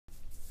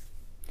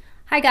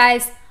Hi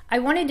guys, I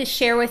wanted to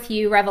share with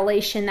you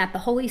revelation that the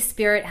Holy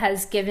Spirit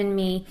has given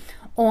me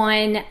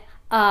on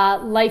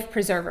life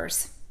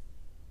preservers.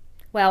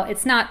 Well,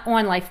 it's not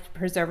on life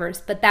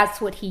preservers, but that's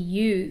what he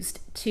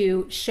used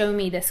to show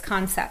me this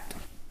concept.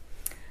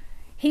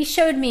 He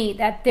showed me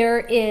that there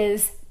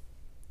is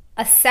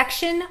a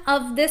section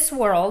of this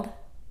world,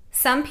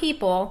 some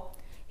people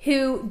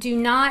who do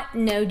not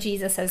know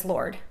Jesus as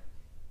Lord.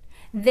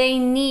 They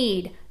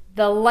need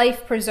the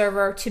life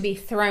preserver to be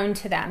thrown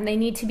to them. They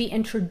need to be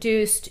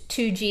introduced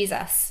to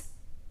Jesus.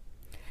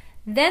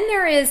 Then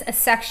there is a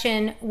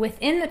section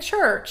within the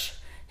church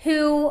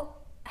who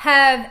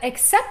have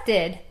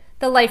accepted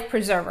the life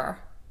preserver,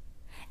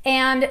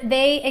 and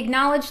they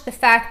acknowledge the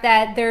fact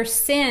that their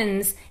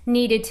sins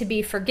needed to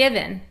be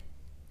forgiven,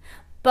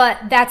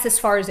 but that's as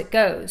far as it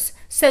goes.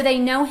 So they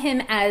know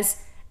him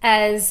as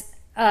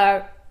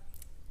a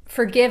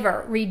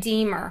forgiver,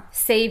 redeemer,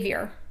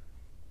 savior.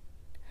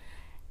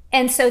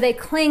 And so they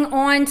cling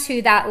on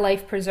to that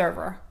life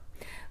preserver.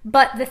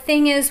 But the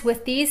thing is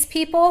with these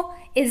people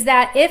is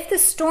that if the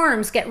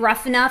storms get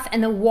rough enough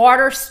and the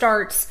water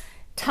starts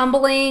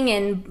tumbling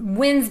and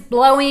winds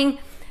blowing,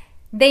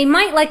 they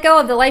might let go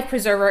of the life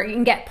preserver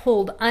and get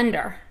pulled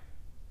under.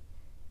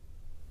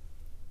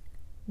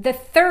 The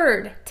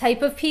third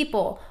type of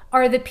people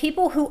are the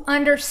people who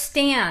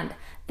understand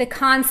the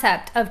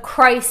concept of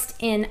Christ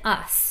in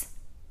us.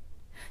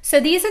 So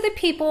these are the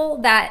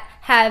people that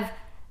have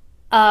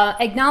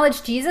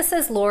acknowledged Jesus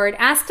as Lord,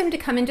 asked him to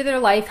come into their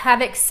life, have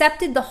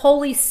accepted the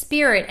Holy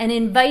Spirit and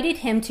invited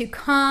him to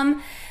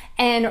come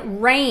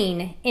and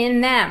reign in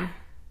them.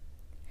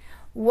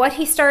 What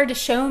he started to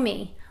show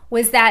me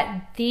was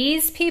that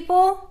these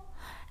people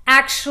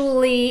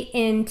actually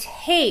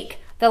intake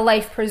the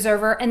life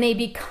preserver and they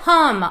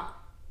become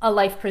a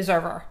life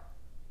preserver.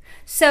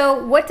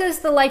 So what does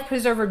the life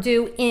preserver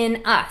do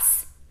in us?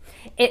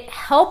 It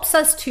helps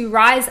us to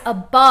rise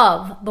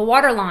above the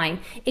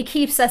waterline. It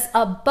keeps us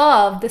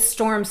above the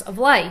storms of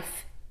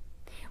life.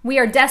 We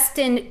are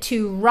destined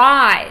to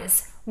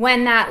rise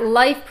when that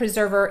life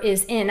preserver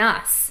is in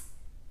us.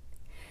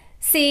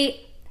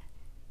 See,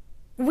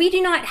 we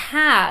do not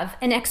have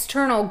an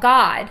external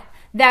God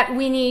that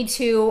we need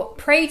to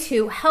pray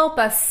to help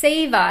us,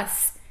 save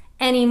us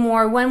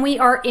anymore when we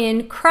are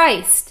in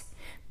Christ.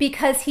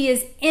 Because he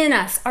is in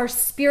us, our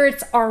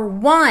spirits are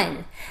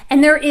one,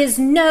 and there is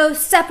no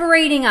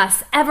separating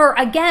us ever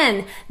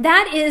again.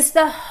 That is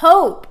the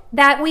hope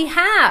that we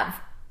have.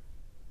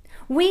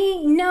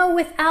 We know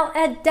without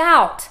a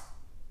doubt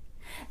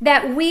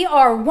that we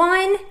are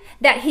one,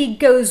 that he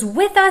goes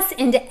with us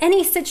into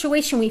any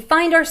situation we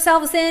find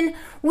ourselves in.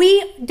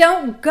 We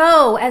don't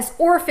go as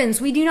orphans.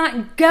 We do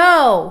not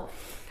go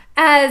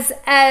as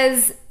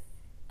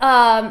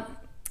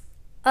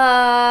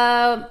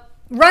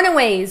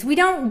runaways. We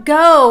don't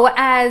go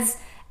as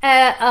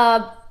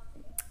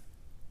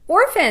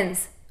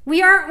orphans.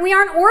 We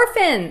aren't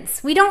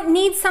orphans. We don't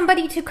need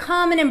somebody to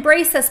come and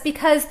embrace us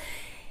because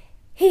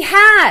he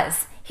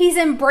has. He's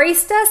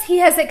embraced us. He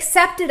has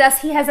accepted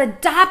us. He has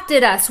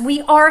adopted us.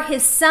 We are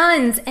his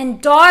sons and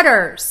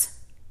daughters.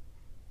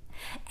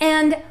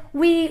 And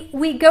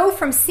we go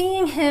from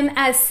seeing him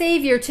as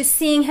Savior to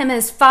seeing him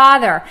as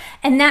Father.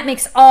 And that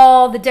makes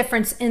all the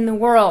difference in the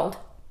world.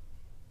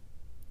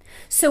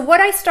 So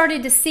what I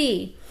started to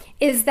see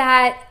is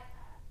that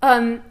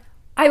I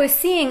was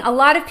seeing a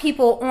lot of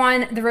people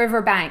on the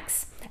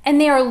riverbanks, and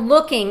they are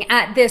looking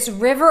at this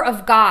river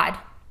of God.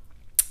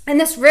 And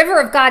this river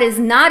of God is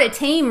not a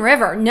tame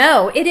river.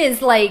 No, it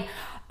is like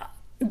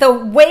the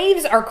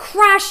waves are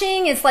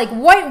crashing. It's like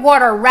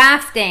whitewater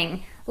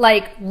rafting,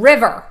 like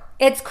river.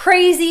 It's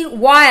crazy,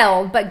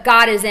 wild, but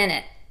God is in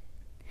it.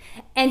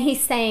 And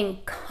he's saying,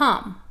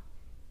 come.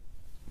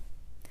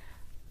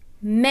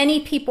 Many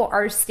people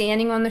are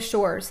standing on the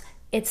shores.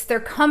 It's their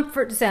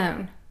comfort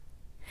zone.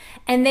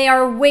 And they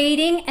are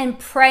waiting and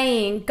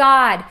praying,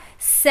 God,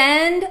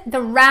 send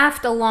the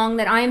raft along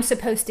that I am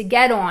supposed to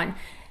get on.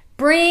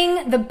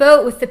 Bring the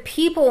boat with the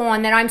people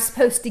on that I'm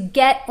supposed to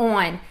get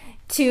on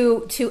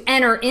to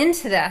enter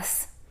into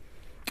this.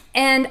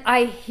 And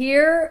I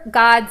hear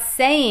God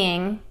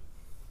saying,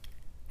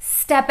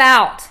 step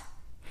out.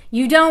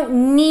 You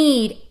don't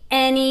need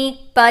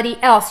anybody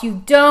else.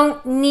 You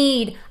don't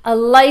need a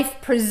life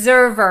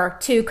preserver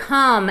to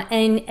come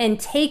and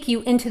take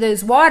you into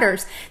those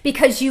waters,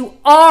 because you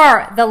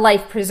are the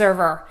life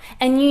preserver.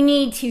 And you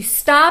need to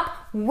stop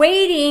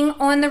waiting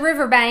on the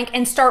riverbank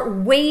and start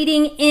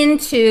wading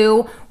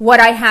into what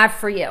I have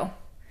for you.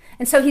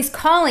 And so he's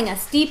calling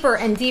us deeper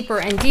and deeper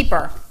and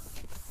deeper.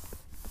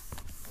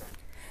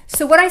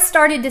 So what I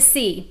started to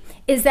see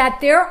is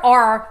that there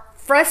are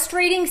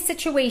frustrating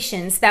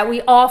situations that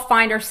we all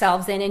find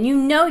ourselves in, and you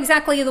know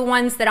exactly the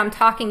ones that I'm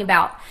talking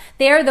about.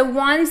 They are the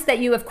ones that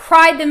you have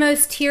cried the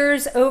most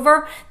tears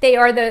over. They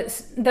are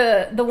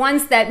the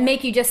ones that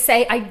make you just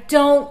say, I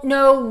don't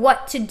know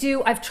what to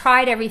do. I've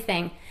tried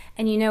everything.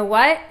 And you know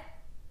what?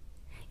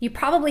 You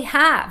probably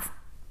have.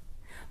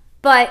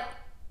 But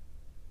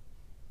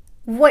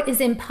what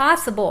is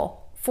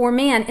impossible for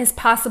man is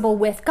possible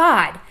with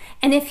God.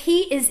 And if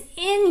he is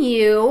in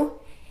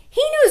you,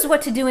 He knows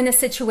what to do in the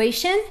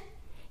situation.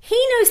 He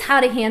knows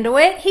how to handle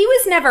it. He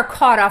was never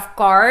caught off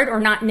guard or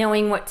not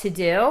knowing what to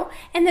do.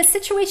 And the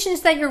situations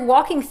that you're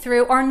walking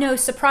through are no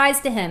surprise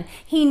to him.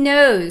 He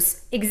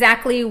knows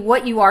exactly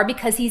what you are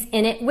because he's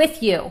in it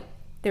with you.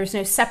 There's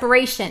no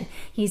separation.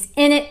 He's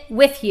in it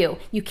with you.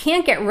 You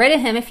can't get rid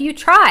of him if you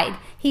tried.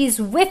 He's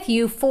with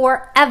you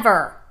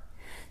forever.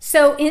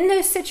 So in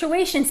those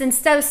situations,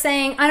 instead of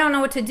saying, I don't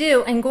know what to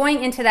do, and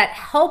going into that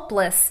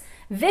helpless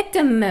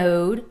victim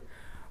mode,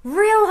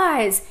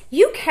 realize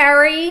you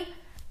carry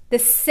the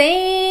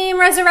same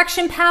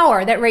resurrection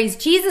power that raised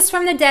Jesus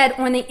from the dead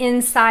on the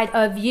inside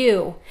of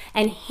you.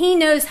 And he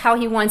knows how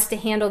he wants to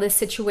handle this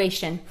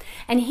situation.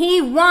 And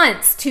he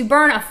wants to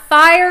burn a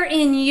fire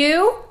in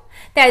you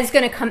that is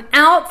going to come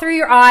out through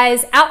your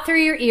eyes, out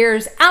through your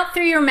ears, out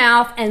through your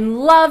mouth, and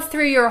love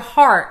through your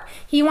heart.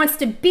 He wants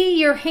to be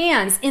your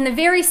hands in the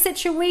very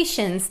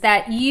situations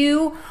that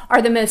you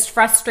are the most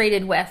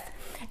frustrated with.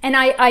 And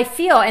I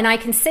feel, and I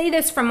can say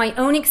this from my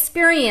own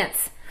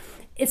experience,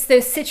 it's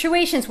those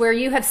situations where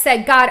you have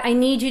said, God, I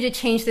need you to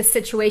change this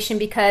situation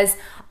because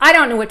I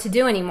don't know what to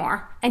do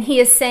anymore. And he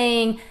is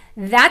saying,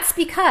 that's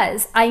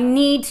because I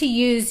need to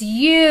use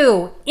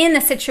you in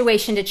the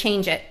situation to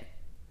change it.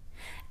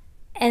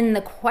 And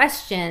the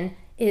question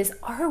is,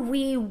 are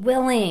we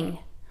willing?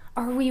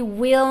 Are we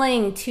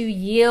willing to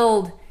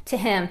yield to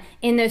him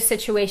in those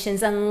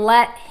situations and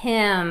let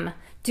him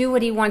do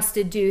what he wants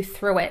to do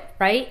through it,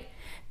 right?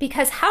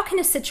 Because how can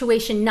a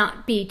situation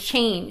not be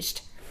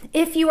changed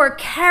if you are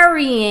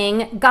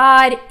carrying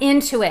God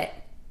into it?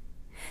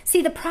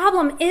 See, the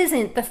problem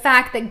isn't the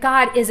fact that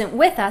God isn't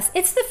with us.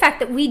 It's the fact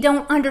that we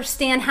don't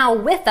understand how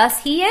with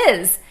us he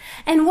is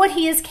and what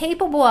he is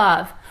capable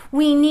of.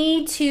 We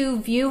need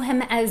to view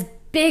him as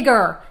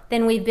bigger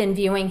than we've been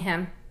viewing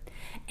him,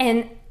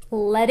 and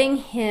letting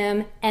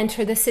him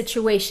enter the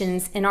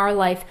situations in our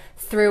life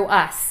through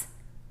us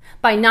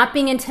by not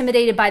being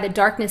intimidated by the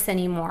darkness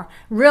anymore,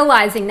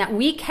 realizing that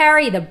we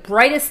carry the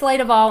brightest light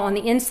of all on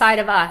the inside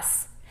of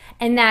us,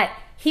 and that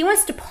he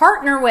wants to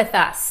partner with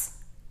us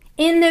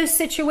in those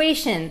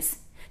situations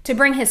to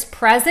bring his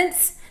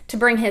presence, to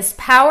bring his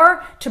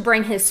power, to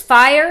bring his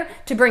fire,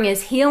 to bring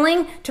his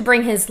healing, to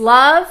bring his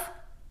love.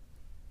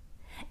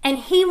 And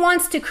he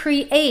wants to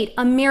create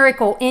a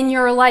miracle in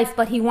your life,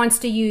 but he wants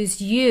to use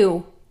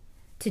you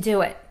to do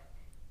it.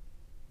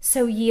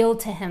 So yield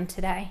to him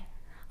today.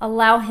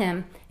 Allow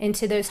him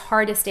into those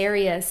hardest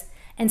areas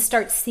and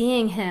start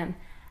seeing him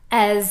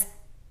as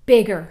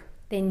bigger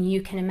than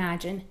you can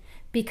imagine.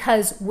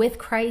 Because with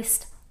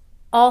Christ,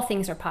 all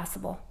things are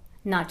possible.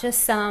 Not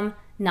just some,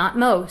 not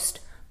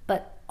most,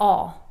 but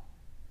all.